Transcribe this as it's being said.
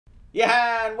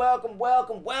Yeah, and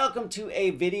welcome to a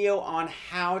video on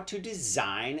how to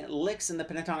design licks in the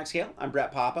pentatonic scale. I'm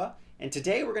Brett Papa, and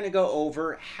today we're going to go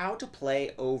over how to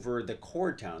play over the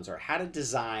chord tones, or how to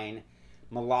design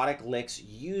melodic licks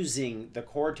using the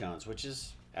chord tones, which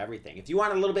is everything. If you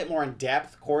want a little bit more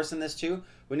in-depth course in this too,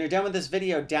 when you're done with this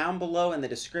video, down below in the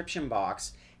description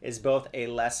box is both a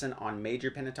lesson on major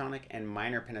pentatonic and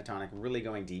minor pentatonic, really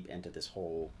going deep into this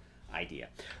whole idea.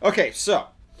 Okay, so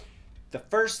the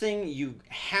first thing you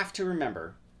have to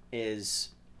remember is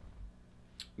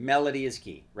melody is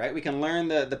key, right? We can learn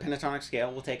the pentatonic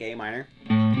scale. We'll take A minor.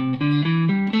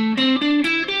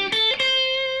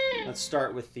 Let's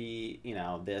start with the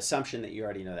assumption that you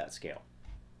already know that scale.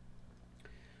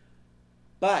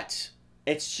 But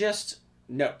it's just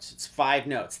notes. It's 5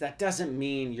 notes. That doesn't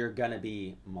mean you're going to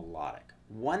be melodic.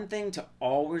 One thing to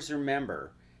always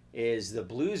remember is the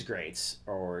blues greats,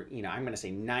 or I'm going to say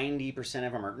 90%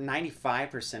 of them or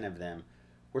 95% of them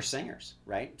were singers,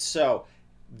 right? So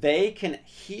they can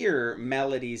hear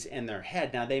melodies in their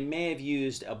head. Now they may have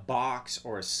used a box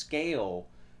or a scale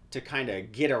to kind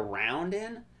of get around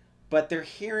in, but they're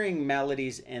hearing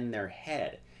melodies in their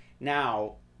head.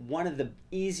 Now, one of the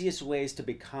easiest ways to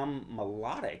become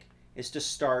melodic is to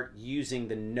start using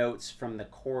the notes from the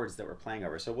chords that we're playing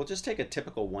over. So we'll just take a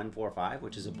typical 1-4-5,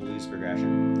 which is a blues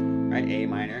progression, right? A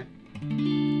minor,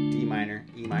 D minor,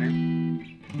 E minor,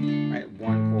 right?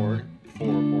 1 chord, 4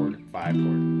 chord, 5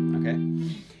 chord, okay?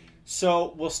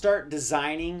 So we'll start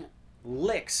designing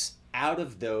licks out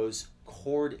of those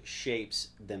chord shapes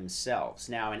themselves.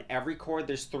 Now in every chord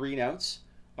there's 3 notes,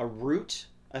 a root,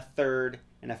 a third,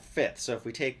 and a fifth. So if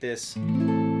we take this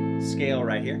scale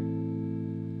right here,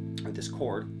 or this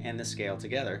chord and the scale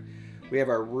together, we have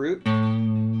our root,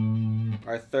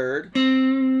 our third,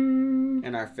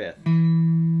 and our fifth.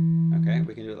 Okay,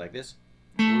 we can do it like this.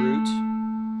 Root,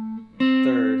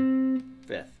 third,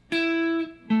 fifth. All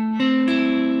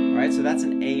right, so that's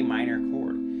an A minor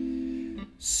chord.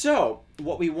 So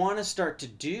what we want to start to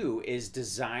do is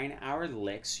design our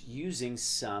licks using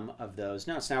some of those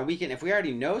notes. Now we can, if we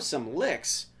already know some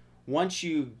licks, once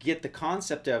you get the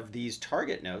concept of these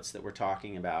target notes that we're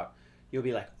talking about, you'll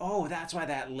be like, oh, that's why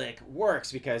that lick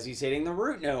works, because he's hitting the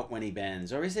root note when he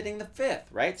bends, or he's hitting the fifth,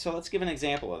 right? So let's give an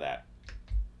example of that.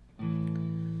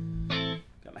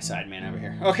 Got my sideman over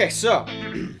here. Okay, so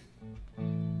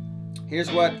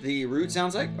here's what the root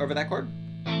sounds like over that chord.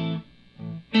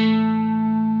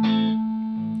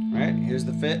 Right, here's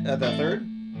the fifth, the third.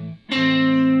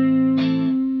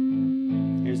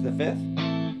 Here's the fifth.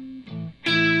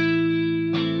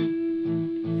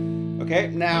 Okay,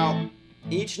 now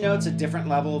each note's a different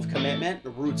level of commitment. The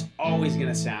root's always going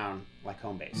to sound like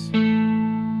home bass.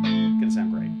 Going to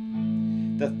sound great.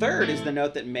 The third is the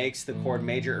note that makes the chord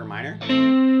major or minor.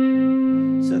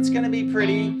 So it's going to be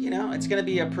pretty, it's going to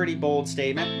be a pretty bold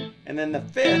statement. And then the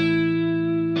fifth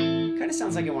kind of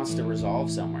sounds like it wants to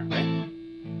resolve somewhere, right?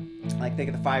 Like think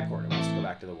of the 5 chord, it wants to go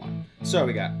back to the 1. So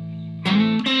we got,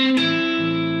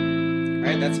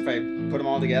 right, that's if I put them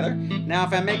all together. Now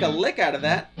if I make a lick out of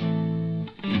that,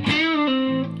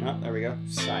 oh, there we go.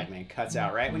 Sideman cuts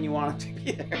out right when you want him to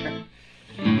be there.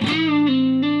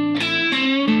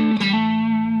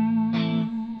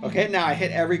 Okay, now I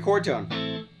hit every chord tone.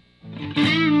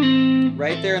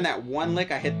 Right there in that one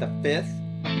lick, I hit the 5th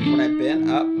when I bend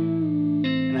up,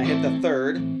 and I hit the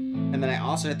 3rd, and then I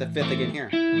also hit the 5th again here.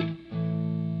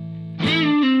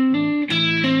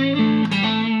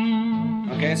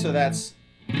 Okay, so that's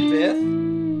 5th,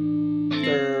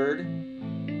 3rd,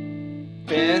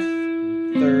 5th,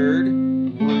 3rd,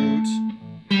 root,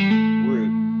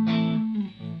 root.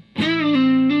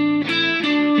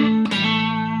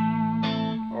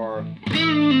 Or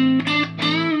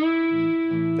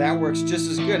that works just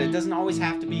as good. It doesn't always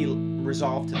have to be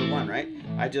resolved to the 1, right?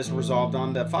 I just resolved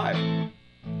on the 5.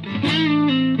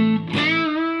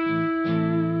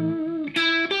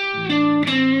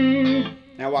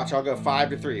 Now watch, I'll go 5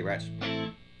 to 3, right?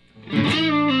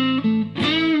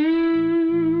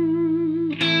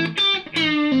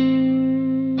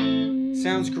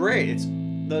 Sounds great.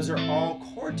 Those are all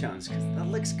chord tones, because the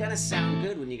lick's gonna sound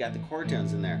good when you got the chord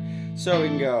tones in there. So we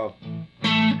can go.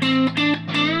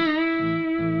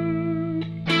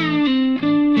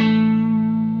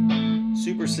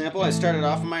 Super simple. I started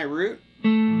off on my root,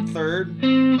 3rd,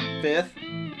 5th,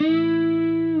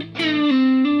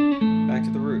 back to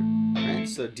the root. Right?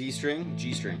 So D string,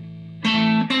 G string.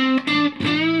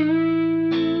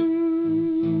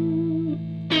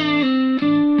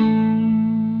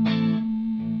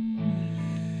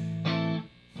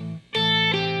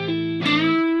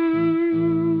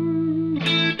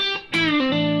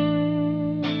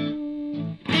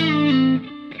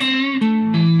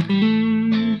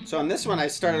 on this one, I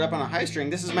started up on a high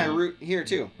string. This is my root here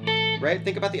too, right?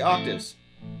 Think about the octaves.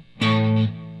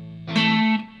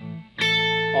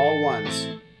 All ones.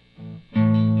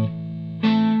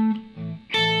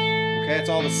 Okay, it's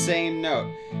all the same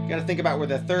note. You gotta think about where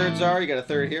the thirds are. You got a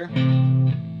third here,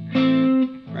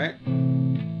 right?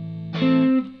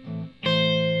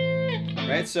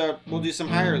 Right, so we'll do some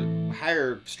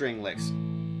higher string licks.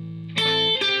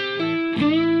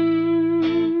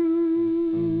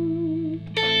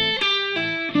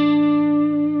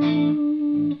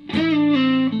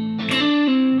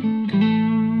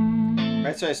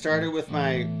 Right, so I started with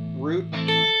my root,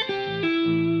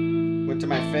 went to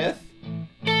my fifth,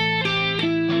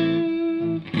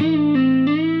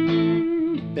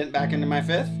 bent back into my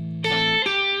fifth.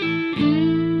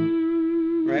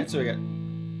 Right, so we got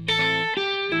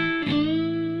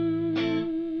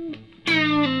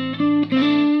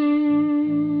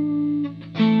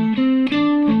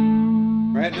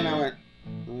right, then I went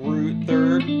root,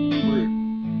 third,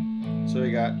 root. So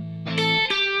we got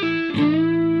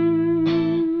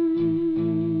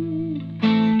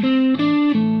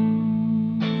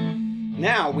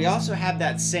now we also have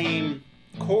that same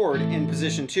chord in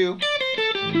position 2.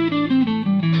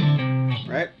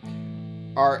 Right?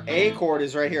 Our A chord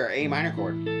is right here, our A minor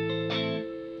chord.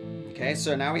 Okay,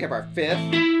 so now we have our fifth,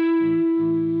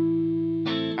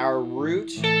 our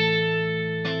root,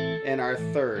 and our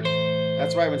third.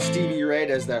 That's why when Stevie Ray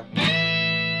does the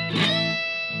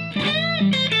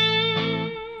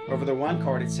over the one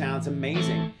chord, it sounds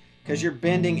amazing because you're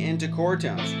bending into chord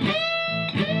tones.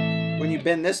 When you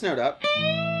bend this note up,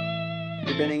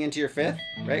 you're bending into your fifth,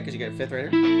 right? Because you got a fifth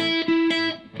right here.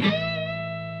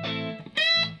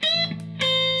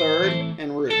 Third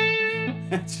and root.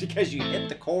 That's because you hit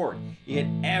the chord. You hit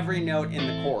every note in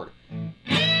the chord.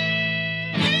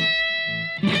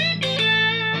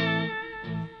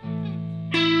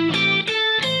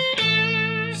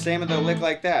 Same with the lick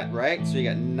like that, right? So you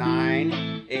got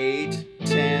 9, 8,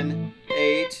 10,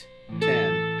 8,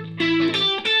 10. You're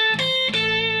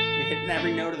hitting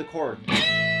every note of the chord.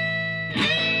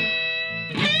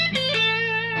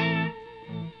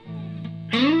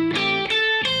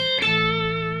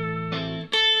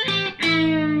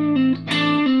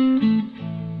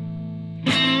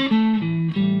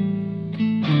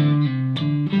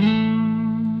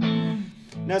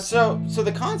 Now, so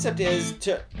the concept is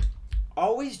to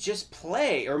always just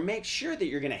play or make sure that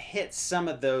you're going to hit some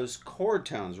of those chord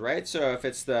tones, right? So if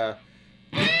it's the,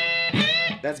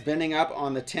 that's bending up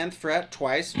on the 10th fret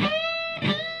twice,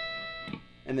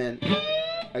 and then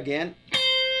again,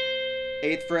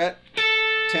 8th fret,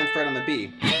 10th fret on the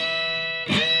B,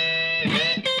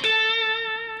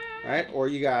 right? Or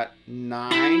you got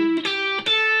 9,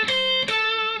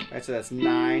 right? So that's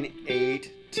 9,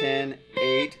 8, 10,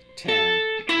 8, 10.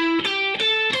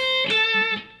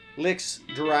 Licks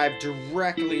derive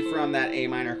directly from that A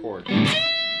minor chord.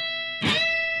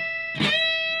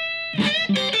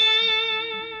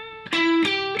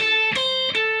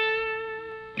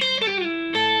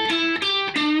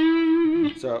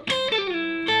 So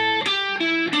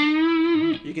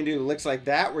you can do licks like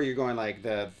that where you're going like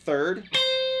the third,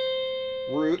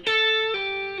 root,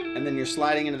 and then you're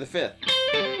sliding into the fifth.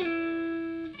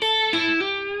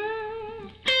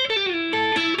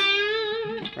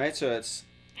 Right, so it's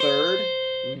third,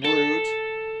 root,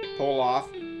 pull off,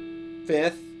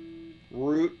 fifth,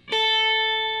 root,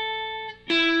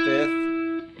 fifth,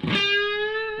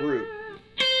 root.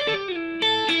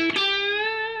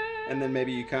 And then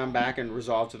maybe you come back and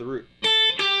resolve to the root.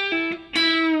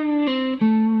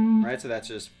 Right, so that's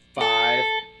just 5,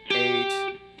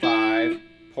 8, 5,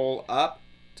 pull up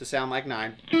to sound like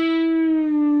 9,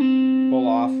 pull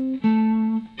off.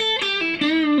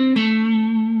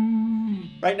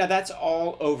 Right, now that's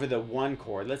all over the one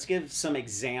chord. Let's give some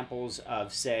examples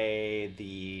of, say,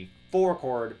 the 4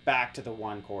 chord back to the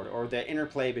 1 chord, or the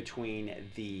interplay between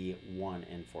the 1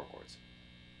 and 4 chords.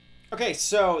 Okay,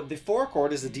 so the 4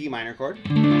 chord is the D minor chord.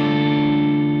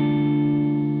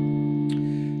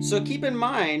 So keep in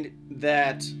mind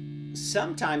that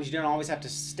sometimes you don't always have to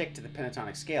stick to the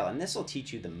pentatonic scale, and this will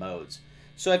teach you the modes.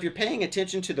 So if you're paying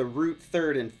attention to the root,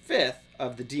 third, and fifth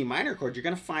of the D minor chord, you're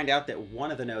going to find out that one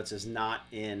of the notes is not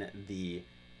in the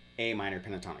A minor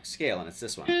pentatonic scale, and it's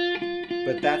this one.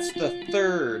 But that's the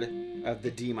third of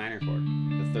the D minor chord,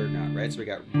 the third note, right? So we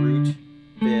got root,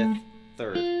 fifth,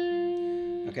 third.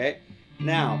 Okay?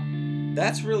 Now,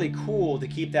 that's really cool to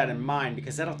keep that in mind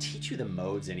because that'll teach you the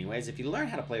modes anyways. If you learn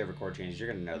how to play over chord changes,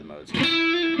 you're going to know the modes.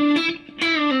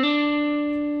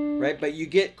 Right? But you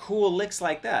get cool licks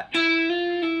like that.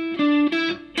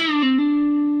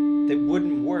 They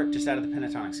wouldn't work chord just out of the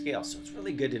pentatonic scale. So it's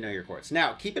really good to know your chords.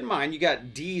 Now, keep in mind, you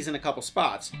got D's in a couple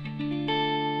spots.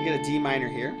 You got a D minor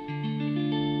here.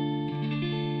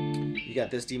 You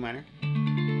got this D minor.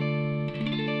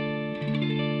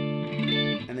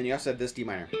 And then you also have this D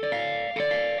minor.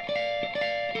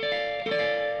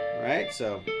 Right?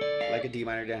 So, like a D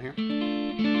minor down here.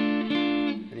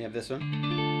 Then you have this one.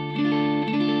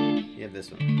 You have this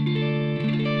one.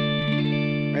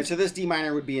 Right, so this D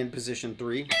minor would be in position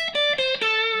 3.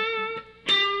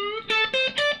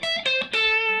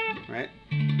 Right?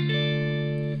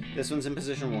 This one's in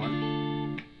position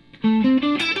 1.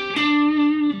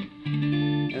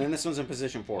 And then this one's in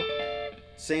position 4.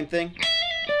 Same thing.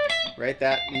 Right?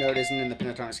 That note isn't in the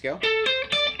pentatonic scale.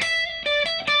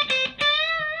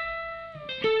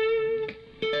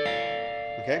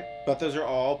 Okay? But those are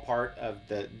all part of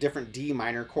the different D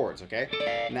minor chords, okay?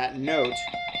 And that note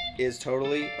is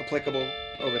totally applicable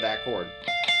over that chord.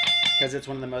 Because it's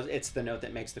one of the most, it's the note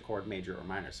that makes the chord major or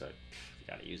minor, so you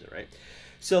gotta use it, right?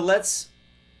 So let's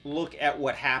look at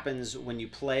what happens when you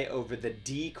play over the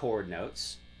D chord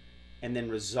notes and then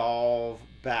resolve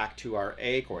back to our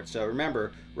A chord. So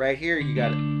remember, right here you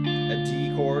got a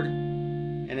D chord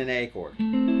and an A chord.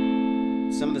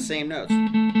 Some of the same notes,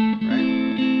 right?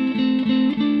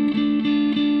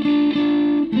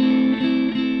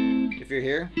 If you're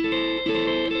here,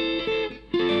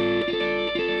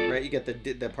 right, you get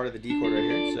the part of the D chord right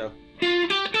here. So,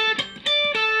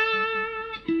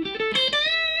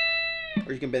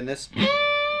 or you can bend this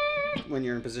when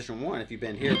you're in position 1. If you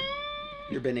bend here,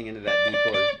 you're bending into that D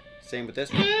chord. Same with this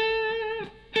one.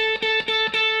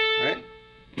 Right?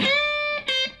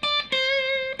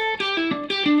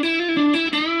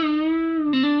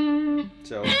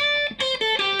 So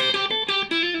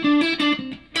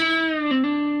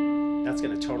that's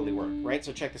going to totally work, right?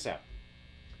 So check this out.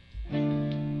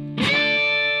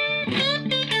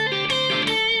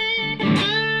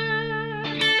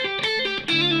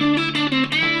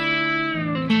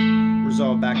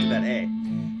 Resolve back to that A.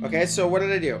 Okay, so what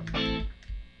did I do?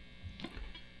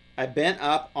 I bent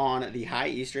up on the high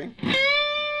E string,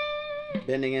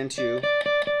 bending into,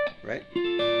 right?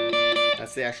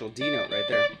 That's the actual D note right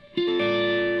there.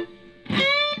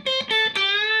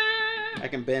 I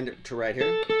can bend to right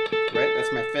here, right?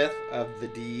 That's my 5th of the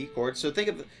D chord. So think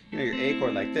of your A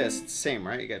chord like this. It's the same,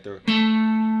 right? You got the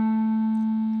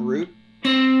root,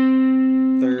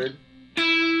 3rd,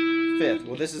 5th.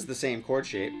 Well, this is the same chord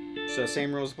shape, so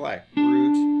same rules apply.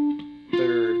 Root,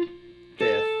 3rd,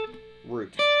 5th,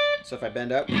 root. So if I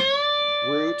bend up,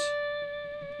 root,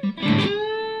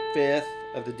 5th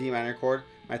of the D minor chord.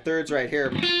 My 3rd's right here.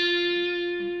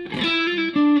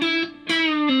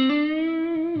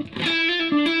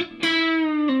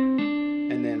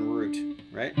 And then root,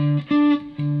 right?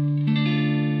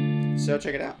 So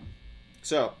check it out.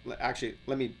 So actually,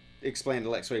 let me explain the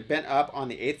lick. So we bent up on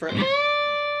the 8th fret.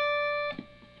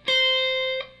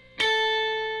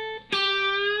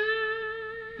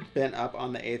 Bent up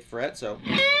on the 8th fret, so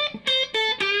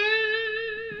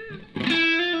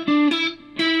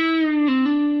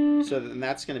then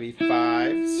that's going to be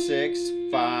 5, 6,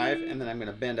 5, and then I'm going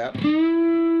to bend up,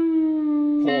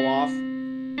 pull off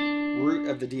root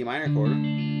of the D minor chord,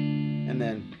 and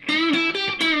then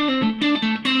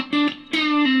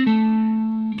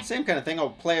same kind of thing. I'll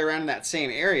play around in that same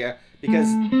area because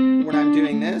when I'm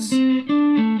doing this,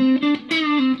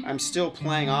 I'm still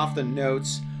playing off the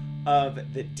notes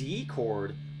of the D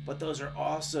chord, but those are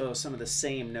also some of the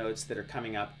same notes that are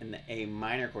coming up in the A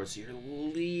minor chord. So you're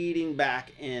leading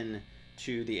back in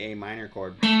to the A minor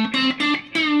chord.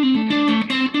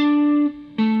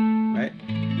 Right?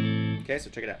 Okay, so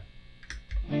check it out.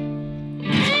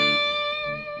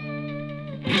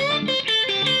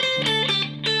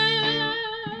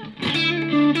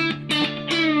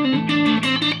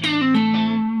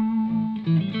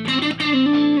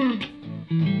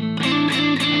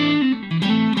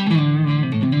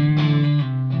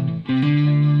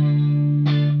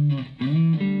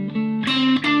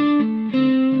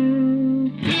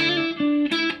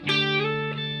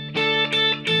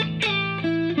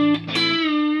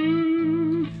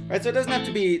 Right, so it doesn't have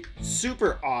to be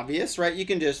super obvious, right? You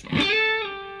can just,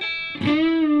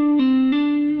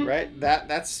 right?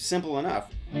 That's simple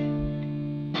enough.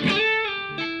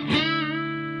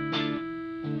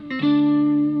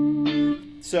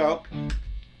 So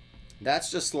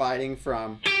that's just sliding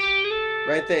from,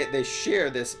 right? They share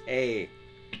this A,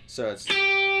 so it's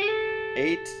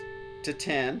 8 to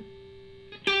 10,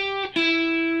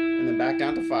 and then back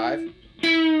down to 5,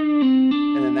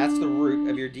 and then that's the root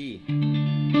of your D,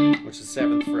 which is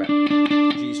 7th fret,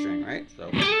 G string, right? So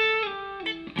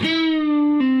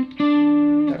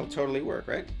that'll totally work,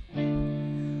 right?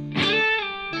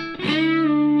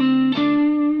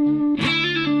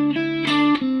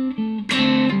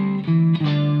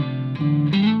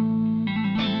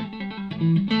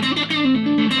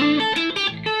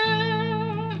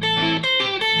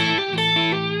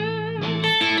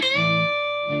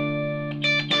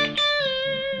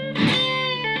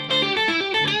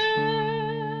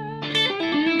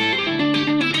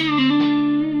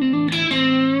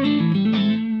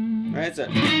 It's a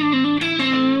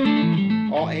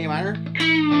all A minor,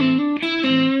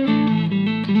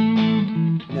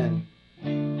 and then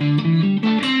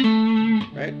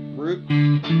right root,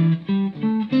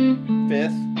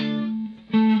 fifth,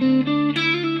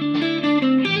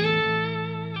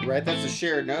 right. That's a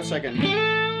shared note, so I can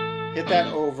hit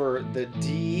that over the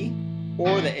D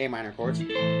or the A minor chords,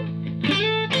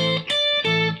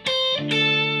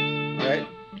 right.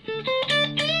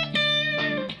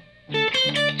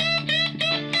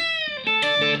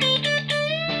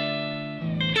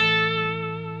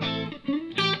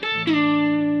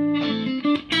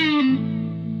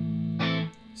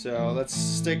 So let's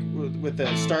stick with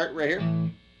the start right here.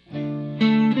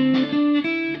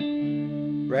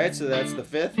 Right, so that's the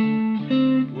fifth,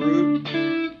 root,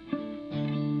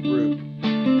 root.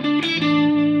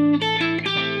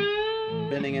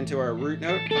 Bending into our root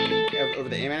note over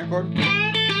the A minor chord.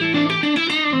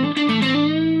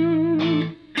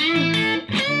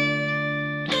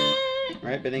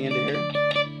 Right, bending into here.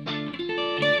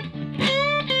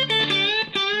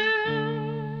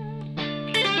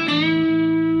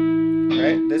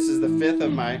 Right, this is the fifth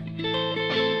of my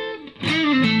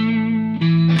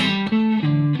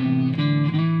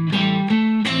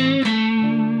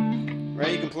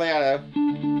right. You can play out of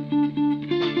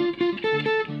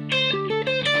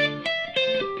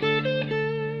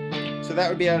so that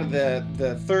would be out of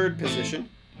the third position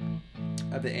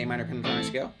of the A minor pentatonic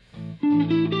scale.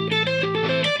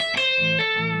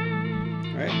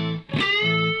 Right.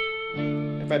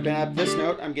 If I bend up this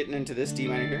note, I'm getting into this D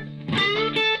minor here.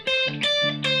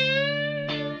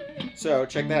 So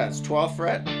check that out, it's 12th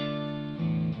fret.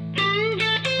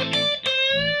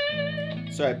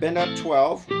 So I bend up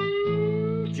 12,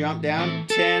 jump down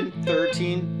 10,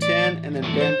 13, 10, and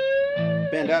then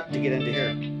bend up to get into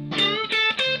here.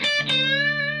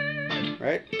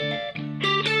 Right?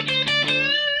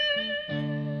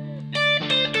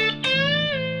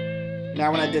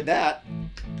 Now when I did that,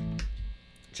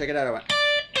 check it out, I went.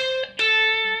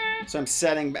 So I'm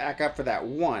setting back up for that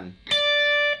 1.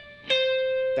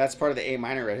 That's part of the A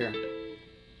minor right here.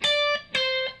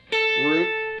 Root.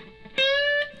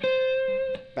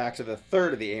 Back to the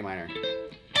third of the A minor.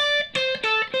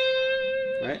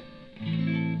 Right?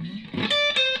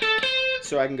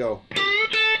 So I can go.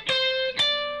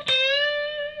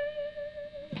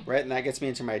 Right? And that gets me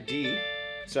into my D.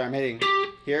 So I'm hitting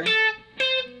here.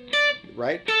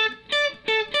 Right?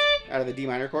 Out of the D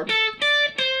minor chord.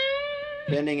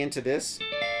 Bending into this.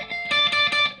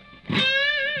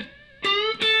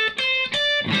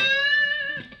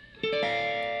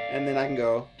 And then I can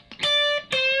go,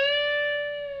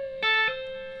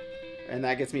 and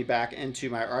that gets me back into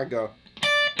my, or I go.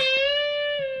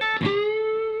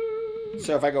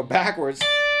 So if I go backwards,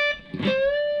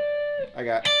 I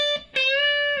got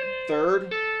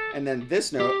third, and then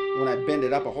this note, when I bend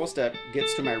it up a whole step,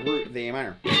 gets to my root of the A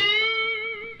minor.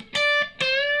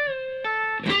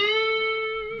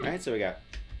 All right, so we got.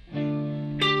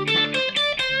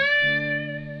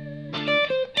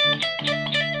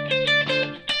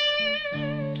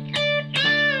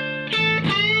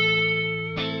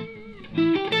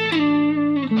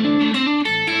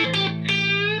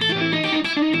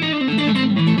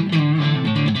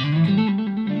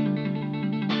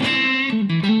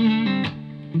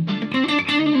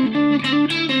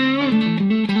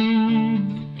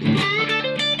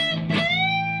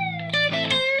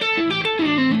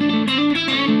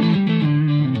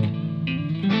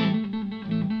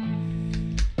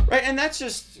 Right, and that's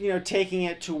just, you know, taking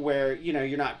it to where, you know,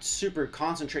 you're not super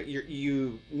concentrated.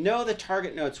 You know the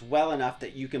target notes well enough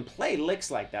that you can play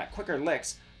licks like that, quicker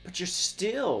licks, but you're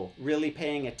still really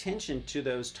paying attention to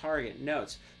those target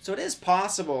notes. So it is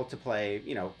possible to play,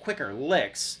 you know, quicker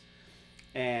licks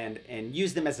and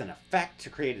use them as an effect to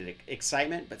create an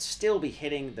excitement, but still be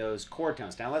hitting those chord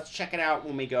tones. Now let's check it out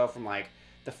when we go from like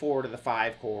the 4 to the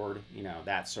 5 chord, you know,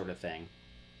 that sort of thing.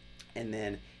 And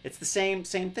then it's the same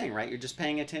thing, right? You're just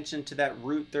paying attention to that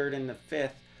root third and the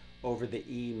fifth over the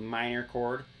E minor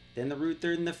chord, then the root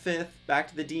third and the fifth, back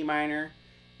to the D minor,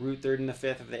 root third and the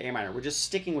fifth of the A minor. We're just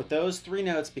sticking with those 3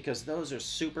 notes because those are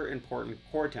super important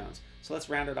chord tones. So let's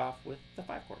round it off with the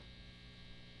 5 chord.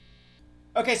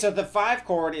 Okay, so the 5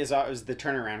 chord is the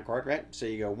turnaround chord, right? So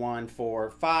you go 1,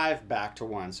 4, 5, back to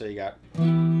 1. So you got.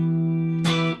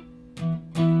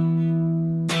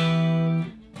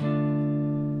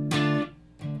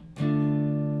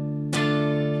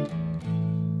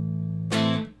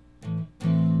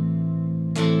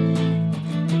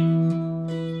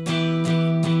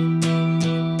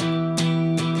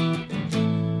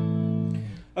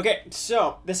 Okay,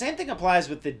 so the same thing applies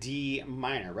with the D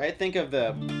minor, right? Think of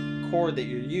the chord that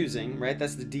you're using, right?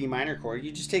 That's the D minor chord.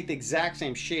 You just take the exact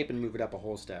same shape and move it up a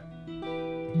whole step.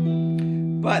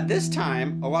 But this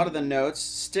time, a lot of the notes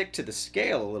stick to the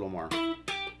scale a little more.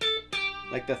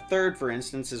 Like the third, for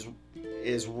instance,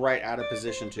 is right out of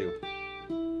position too.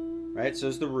 Right? So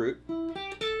is the root.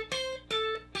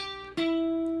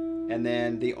 And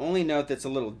then the only note that's a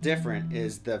little different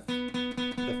is the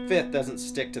fifth doesn't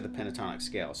stick to the pentatonic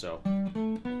scale, so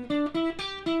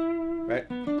right?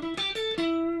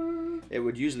 It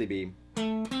would usually be,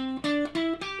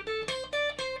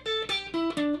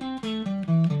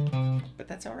 but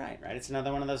that's all right, right? It's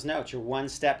another one of those notes. You're one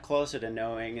step closer to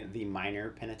knowing the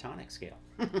minor pentatonic scale.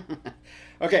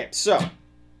 Okay, so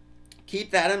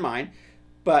keep that in mind.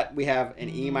 But we have an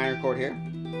E minor chord here.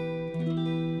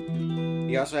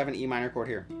 You also have an E minor chord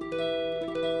here,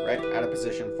 right? Out of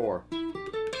position 4.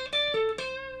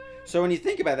 So when you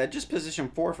think about that, just position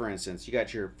 4, for instance, you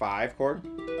got your 5 chord.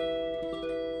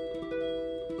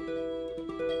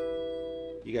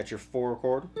 You got your 4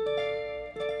 chord.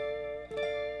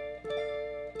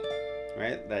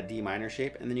 Right? That D minor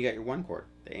shape. And then you got your 1 chord,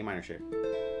 the A minor shape.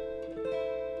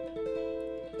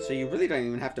 So you really don't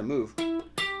even have to move.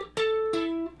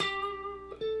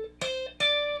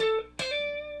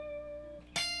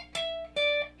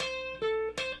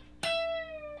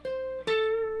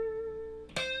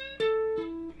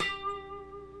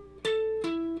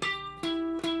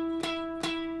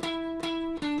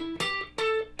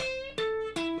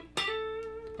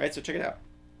 Right, so check it out.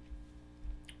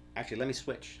 Actually, let me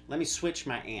switch. Let me switch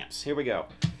my amps. Here we go.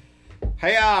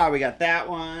 Hiya, we got that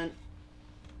one.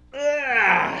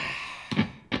 Ugh.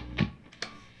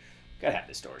 Gotta have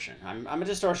distortion. I'm a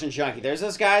distortion junkie. There's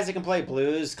those guys that can play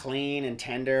blues clean and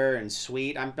tender and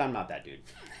sweet. I'm not that dude.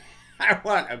 I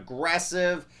want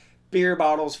aggressive, beer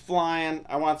bottles flying.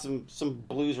 I want some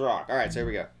blues rock. All right, so here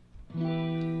we go.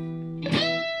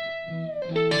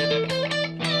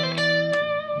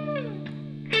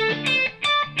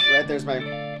 Right, there's my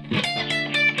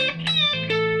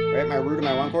root of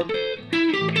my 1 chord. We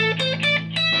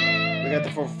got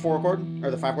the 4 chord,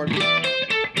 or the 5 chord.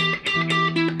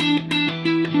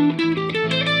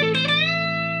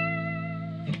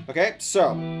 Okay,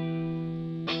 so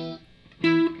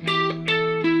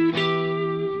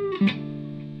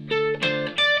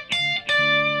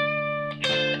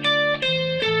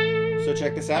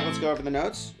check this out. Let's go over the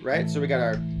notes, right? So we got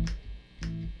our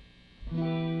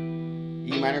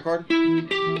E minor chord,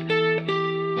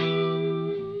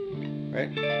 right?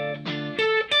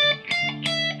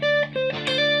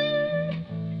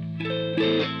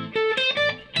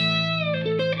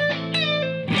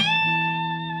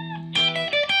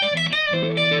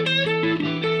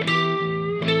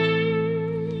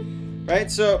 Right,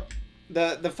 so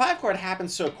the 5 chord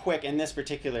happens so quick in this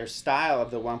particular style of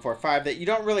the 1-4-5 that you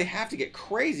don't really have to get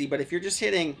crazy, but if you're just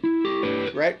hitting,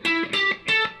 right,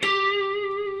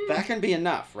 that can be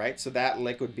enough, right? So that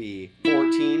lick would be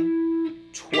 14,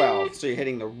 12. So you're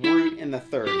hitting the root in the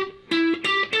 3rd.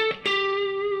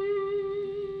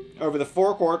 Over the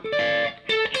 4 chord,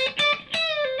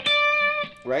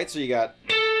 right? So you got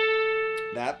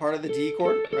that part of the D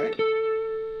chord, right?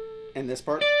 And this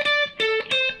part.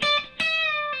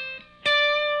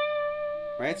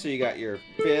 Right, so you got your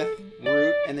 5th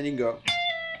root, and then you can go,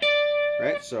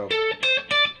 right, so,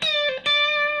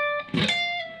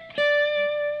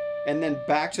 and then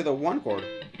back to the 1 chord,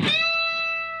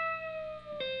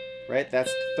 right,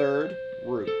 that's 3rd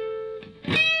root,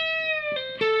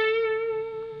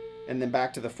 and then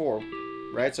back to the 4,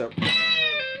 right, so,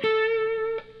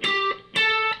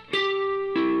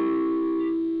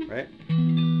 right,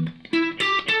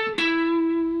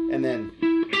 and then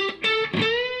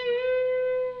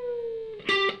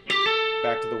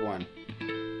back to the 1.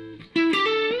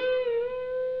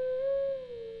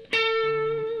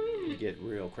 You get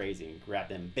real crazy and grab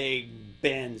them big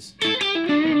bends.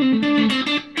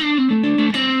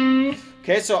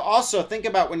 Okay, so also think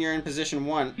about when you're in position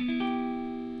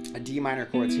 1, a D minor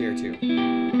chord's here too.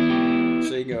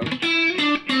 So you go,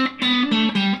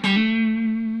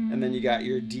 and then you got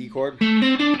your D chord,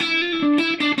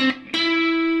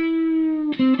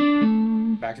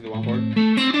 back to the 1 chord.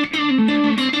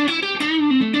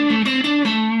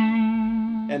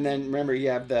 And And then remember, you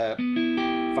have the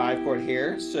 5 chord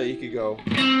here, so you could go,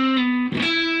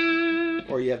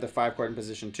 or you have the 5 chord in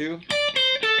position 2,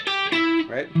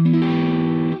 right?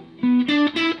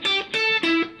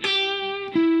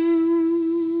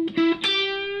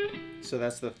 So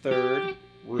that's the 3rd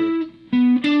root.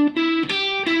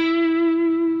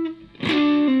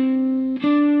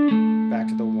 Back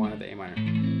to the 1 of the A minor.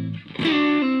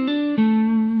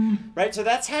 Right, so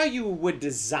that's how you would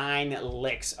design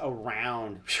licks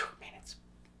around. Whew, man, it's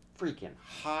freaking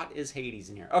hot as Hades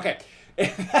in here. Okay,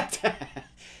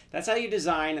 that's how you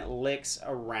design licks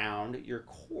around your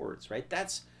chords, right?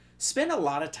 Spend a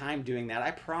lot of time doing that.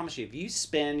 I promise you, if you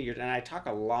spend and I talk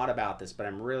a lot about this, but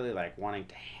I'm really like wanting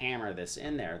to hammer this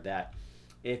in there, that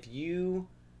if you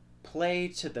play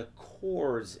to the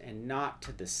chords and not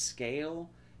to the scale,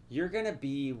 you're going to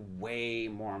be way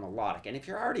more melodic. And if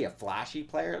you're already a flashy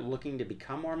player looking to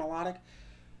become more melodic,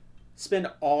 spend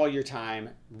all your time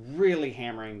really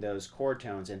hammering those chord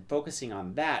tones and focusing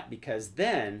on that, because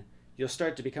then you'll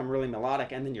start to become really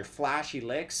melodic, and then your flashy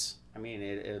licks, I mean,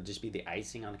 it'll just be the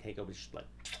icing on the cake. It'll be just like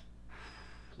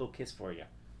a little kiss for you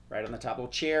right on the top, a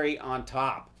little cherry on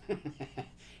top. And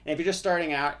if you're just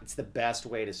starting out, it's the best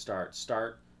way to start.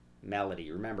 Start melody.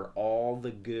 Remember, all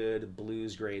the good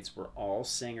blues greats were all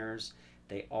singers.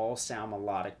 They all sound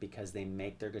melodic because they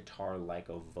make their guitar like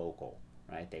a vocal,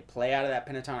 right? They play out of that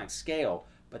pentatonic scale,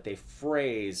 but they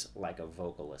phrase like a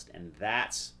vocalist, and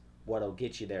that's what'll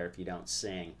get you there if you don't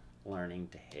sing, learning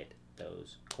to hit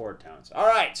those chord tones. All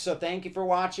right, so thank you for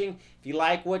watching. If you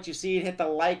like what you see, hit the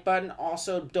like button.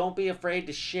 Also, don't be afraid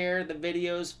to share the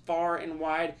videos far and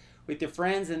wide with your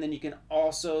friends, and then you can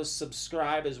also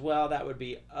subscribe as well. That would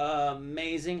be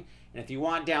amazing. And if you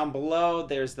want, down below,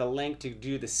 there's the link to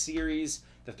do the series,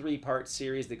 the 3-part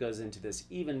series that goes into this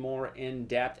even more in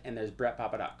depth. And there's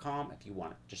brettpapa.com if you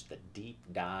want just the deep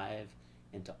dive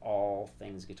into all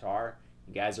things guitar.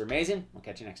 You guys are amazing. We'll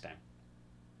catch you next time.